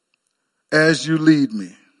as you lead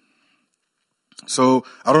me. So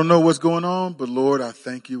I don't know what's going on, but Lord, I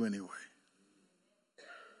thank you anyway.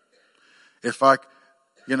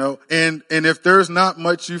 And if there's not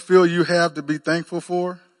much you feel you have to be thankful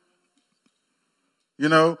for,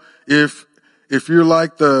 if you're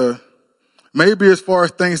like maybe as far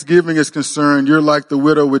as Thanksgiving is concerned, you're like the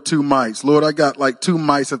widow with 2 mites. Lord, I got like 2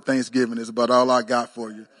 mites of Thanksgiving is about all I got for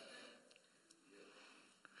you.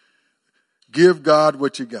 Give God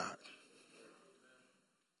what you got.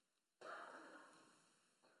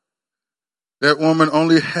 That woman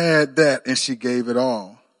only had that and she gave it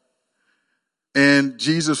all. And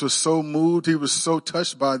Jesus was so moved. He was so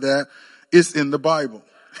touched by that. It's in the Bible.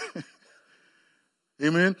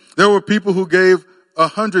 Amen. There were people who gave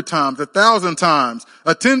 100 times, 1,000 times,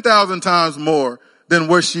 10,000 times more than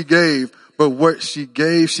what she gave. But what she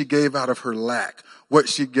gave out of her lack. What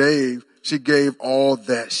she gave all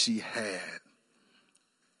that she had.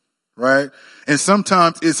 Right? And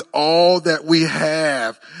sometimes it's all that we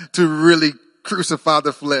have to really crucify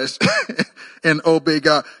the flesh and obey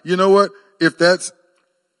God. You know what? If that's,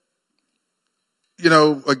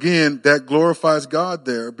 again, that glorifies God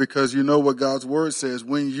there, because you know what God's word says.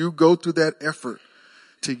 When you go through that effort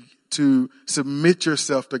to submit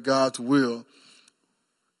yourself to God's will,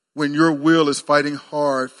 when your will is fighting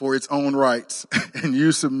hard for its own rights and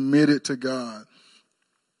you submit it to God,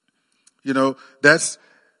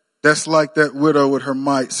 that's like that widow with her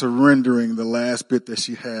mite surrendering the last bit that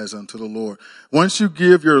she has unto the Lord. Once you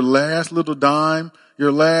give your last little dime,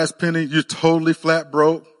 your last penny, you're totally flat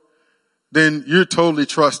broke, then you're totally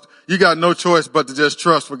trust. You got no choice but to just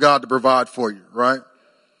trust for God to provide for you, right?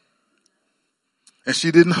 And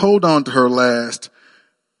she didn't hold on to her last.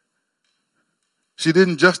 She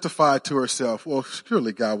didn't justify to herself, well,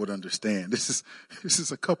 surely God would understand. This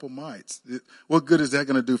is a couple mites. What good is that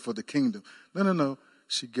going to do for the kingdom? No.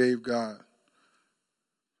 She gave God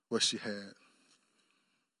what she had.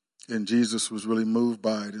 And Jesus was really moved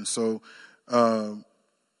by it. And so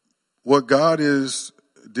what God is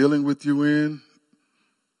dealing with you in,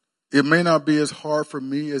 it may not be as hard for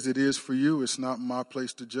me as it is for you. It's not my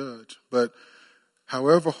place to judge. But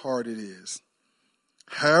however hard it is,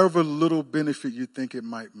 however little benefit you think it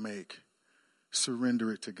might make,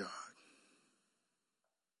 surrender it to God.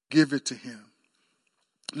 Give it to him.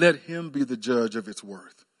 Let him be the judge of its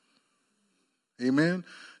worth. Amen?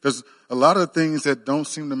 Because a lot of things that don't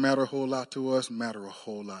seem to matter a whole lot to us matter a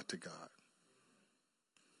whole lot to God.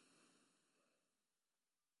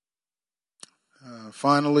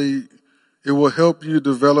 Finally, it will help you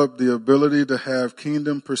develop the ability to have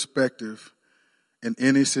kingdom perspective in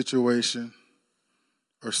any situation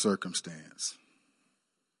or circumstance.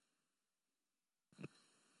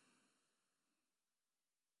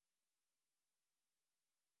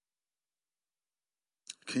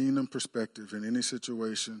 kingdom perspective in any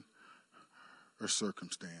situation or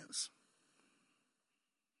circumstance.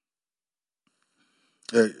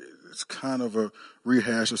 It's kind of a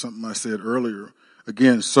rehash of something I said earlier.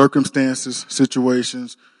 Again, circumstances,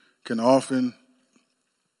 situations can often,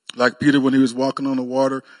 like Peter when he was walking on the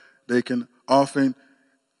water, they can often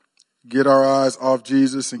get our eyes off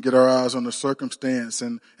Jesus and get our eyes on the circumstance,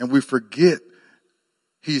 and we forget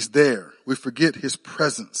he's there. We forget his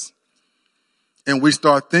presence. And we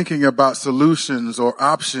start thinking about solutions or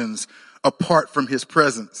options apart from his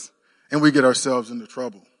presence. And we get ourselves into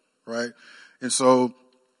trouble, right? And so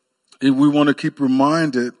we want to keep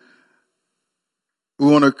reminded, we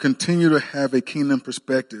want to continue to have a kingdom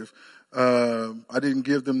perspective. I didn't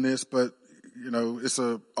give them this, but, it's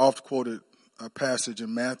a oft-quoted passage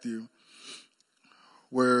in Matthew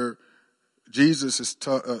where Jesus is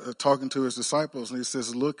talking to his disciples, and he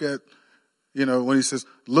says, look at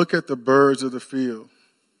the birds of the field,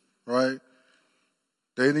 right?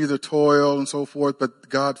 They neither toil and so forth, but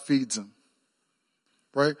God feeds them,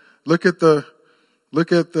 right? Look at the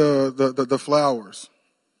flowers.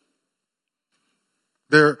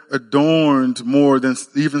 They're adorned more than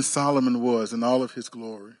even Solomon was in all of his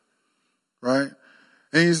glory, right?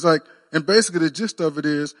 And he's like, and basically the gist of it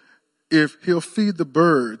is, if he'll feed the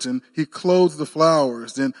birds and he clothes the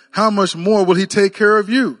flowers, then how much more will he take care of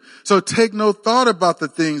you? So take no thought about the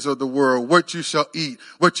things of the world, what you shall eat,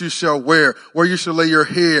 what you shall wear, where you shall lay your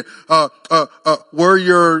head, how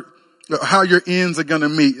your ends are going to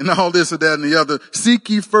meet, and all this or that and the other. Seek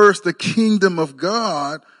ye first the kingdom of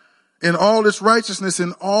God and all its righteousness,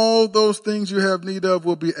 and all those things you have need of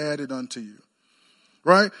will be added unto you.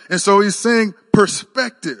 Right? And so he's saying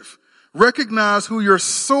perspective. Recognize who your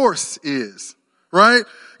source is, right?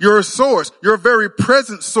 Your source, your very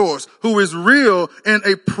present source, who is real and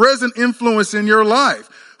a present influence in your life,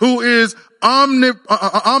 who is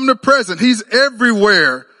omnipresent. He's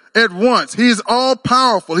everywhere at once. He's all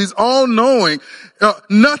powerful. He's all knowing.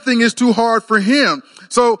 Nothing is too hard for him.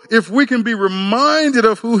 So if we can be reminded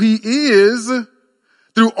of who he is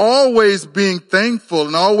through always being thankful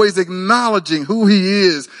and always acknowledging who he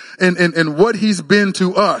is and what he's been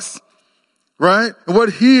to us, right? And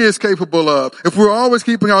what he is capable of. If we're always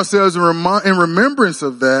keeping ourselves in remembrance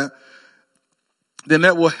of that, then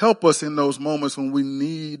that will help us in those moments when we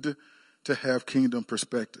need to have kingdom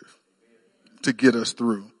perspective to get us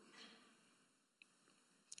through.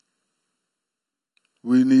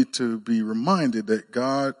 We need to be reminded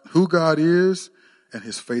that who God is and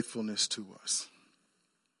his faithfulness to us.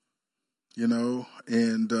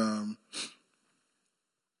 And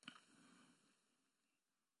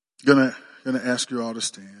gonna ask you all to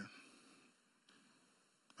stand.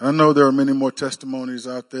 I know there are many more testimonies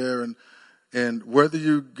out there, and whether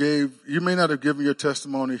you may not have given your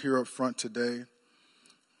testimony here up front today,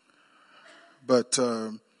 but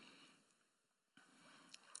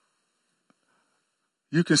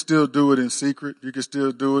you can still do it in secret. You can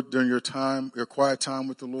still do it during your quiet time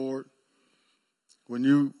with the Lord. When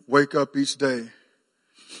you wake up each day,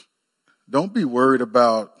 don't be worried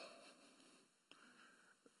about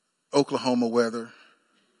Oklahoma weather,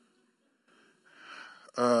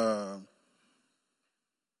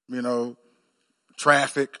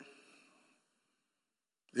 traffic.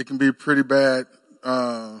 It can be pretty bad,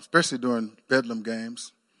 especially during Bedlam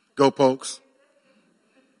games. Go Pokes.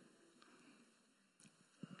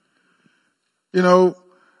 Don't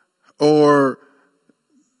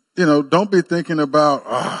be thinking about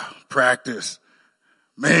practice.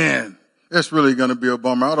 Man, that's really going to be a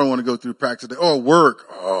bummer. I don't want to go through practice today. Or work.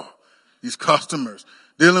 These customers,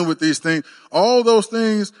 dealing with these things, all those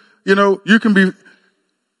things, it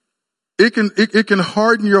can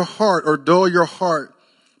harden your heart or dull your heart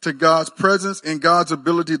to God's presence and God's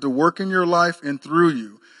ability to work in your life and through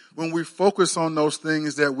you when we focus on those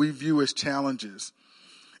things that we view as challenges.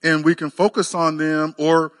 And we can focus on them,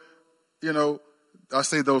 or, I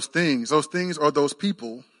say those things are those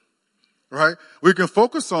people, right? We can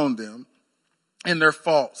focus on them and their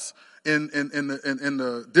faults. In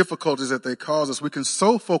the difficulties that they cause us. We can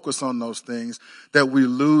so focus on those things that we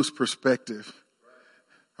lose perspective,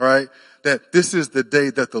 right? That this is the day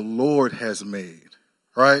that the Lord has made,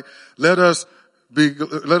 right? Let us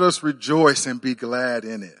rejoice and be glad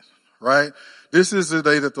in it, right? This is the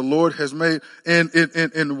day that the Lord has made. And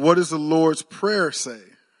what does the Lord's Prayer say,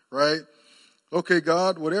 right? Okay,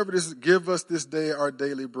 God, whatever this is, give us this day our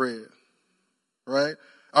daily bread, right?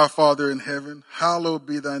 Our Father in heaven, hallowed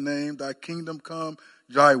be thy name, thy kingdom come,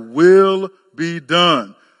 thy will be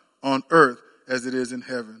done on earth as it is in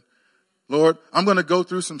heaven. Lord, I'm going to go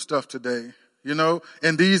through some stuff today,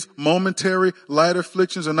 And these momentary light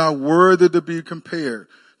afflictions are not worthy to be compared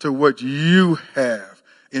to what you have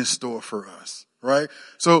in store for us, right?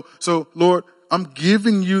 So Lord, I'm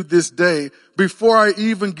giving you this day before I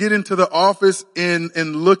even get into the office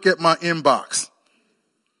and look at my inbox.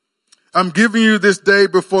 I'm giving you this day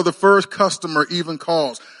before the first customer even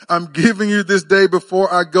calls. I'm giving you this day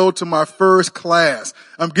before I go to my first class.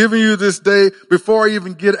 I'm giving you this day before I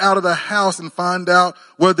even get out of the house and find out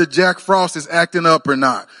whether Jack Frost is acting up or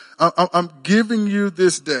not. I'm giving you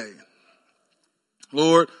this day,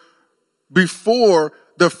 Lord, before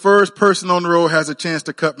the first person on the road has a chance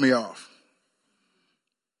to cut me off.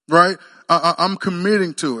 Right? I'm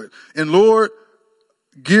committing to it. And Lord,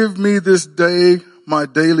 give me this day my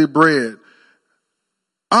daily bread.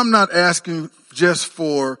 I'm not asking just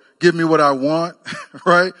for give me what I want,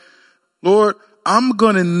 right? Lord, I'm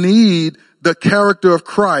going to need the character of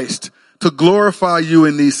Christ to glorify you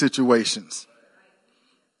in these situations.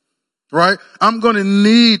 Right? I'm going to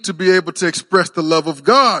need to be able to express the love of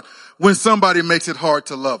God when somebody makes it hard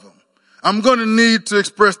to love him. I'm going to need to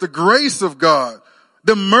express the grace of God,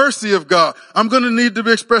 the mercy of God. I'm going to need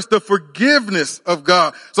to express the forgiveness of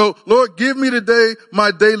God. So Lord, give me today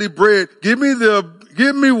my daily bread. Give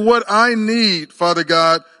me what I need, Father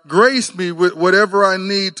God. Grace me with whatever I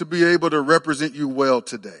need to be able to represent you well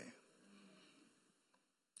today.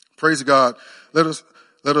 Praise God. Let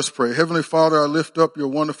us pray. Heavenly Father, I lift up your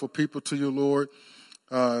wonderful people to you, Lord.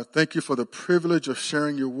 Thank you for the privilege of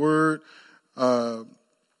sharing your word,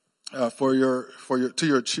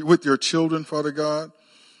 with your children, Father God,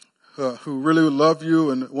 who really love you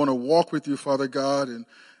and want to walk with you, Father God, and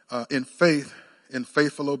in faith, in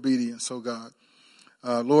faithful obedience, oh God.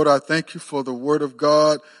 Lord, I thank you for the word of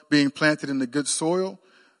God being planted in the good soil,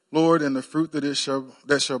 Lord, and the fruit that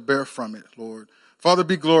shall bear from it, Lord. Father,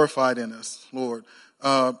 be glorified in us, Lord,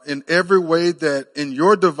 in every way that in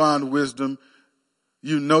your divine wisdom,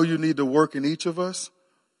 you know you need to work in each of us.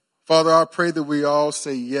 Father, I pray that we all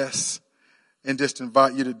say yes and just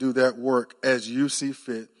invite you to do that work as you see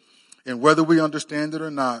fit. And whether we understand it or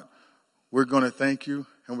not, we're going to thank you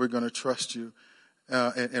and we're going to trust you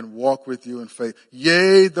and walk with you in faith.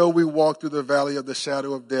 Yea, though we walk through the valley of the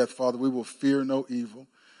shadow of death, Father, we will fear no evil,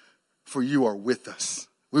 for you are with us.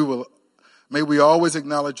 May we always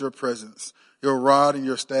acknowledge your presence. Your rod and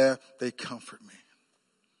your staff, they comfort me.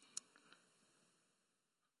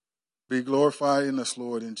 Be glorified in us,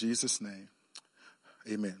 Lord, in Jesus' name.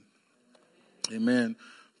 Amen. Amen.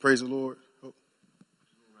 Praise the Lord.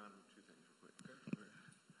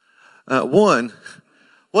 One,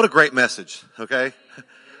 what a great message, okay?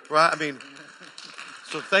 Right? I mean,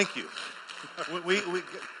 so thank you.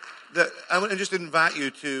 I want to just invite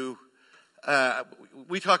you to,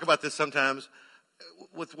 we talk about this sometimes,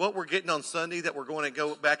 with what we're getting on Sunday that we're going to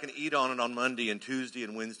go back and eat on it on Monday and Tuesday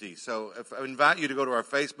and Wednesday. So I invite you to go to our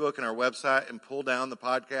Facebook and our website and pull down the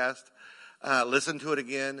podcast, listen to it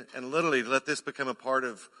again, and literally let this become a part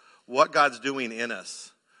of what God's doing in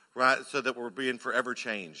us, right? So that we're being forever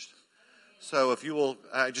changed. So if you will,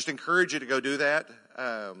 I just encourage you to go do that,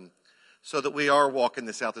 so that we are walking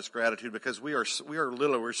this out, this gratitude, because we're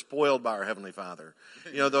spoiled by our Heavenly Father.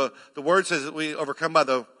 You know, the word says that we overcome by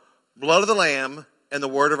the blood of the Lamb and the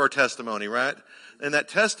word of our testimony, right? And that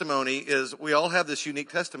testimony is, we all have this unique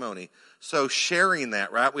testimony. So sharing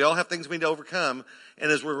that, right? We all have things we need to overcome. And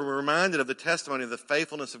as we're reminded of the testimony of the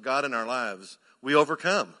faithfulness of God in our lives, we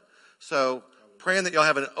overcome. So praying that y'all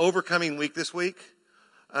have an overcoming week this week.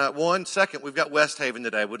 Second, we've got West Haven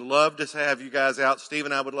today. Would love to have you guys out. Steve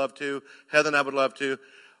and I would love to. Heather and I would love to.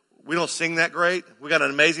 We don't sing that great. We got an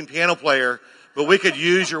amazing piano player, but we could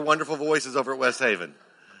use your wonderful voices over at West Haven.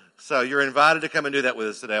 So you're invited to come and do that with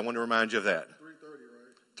us today. I want to remind you of that.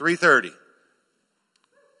 3:30, right? 3:30.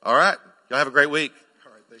 All right. Y'all have a great week.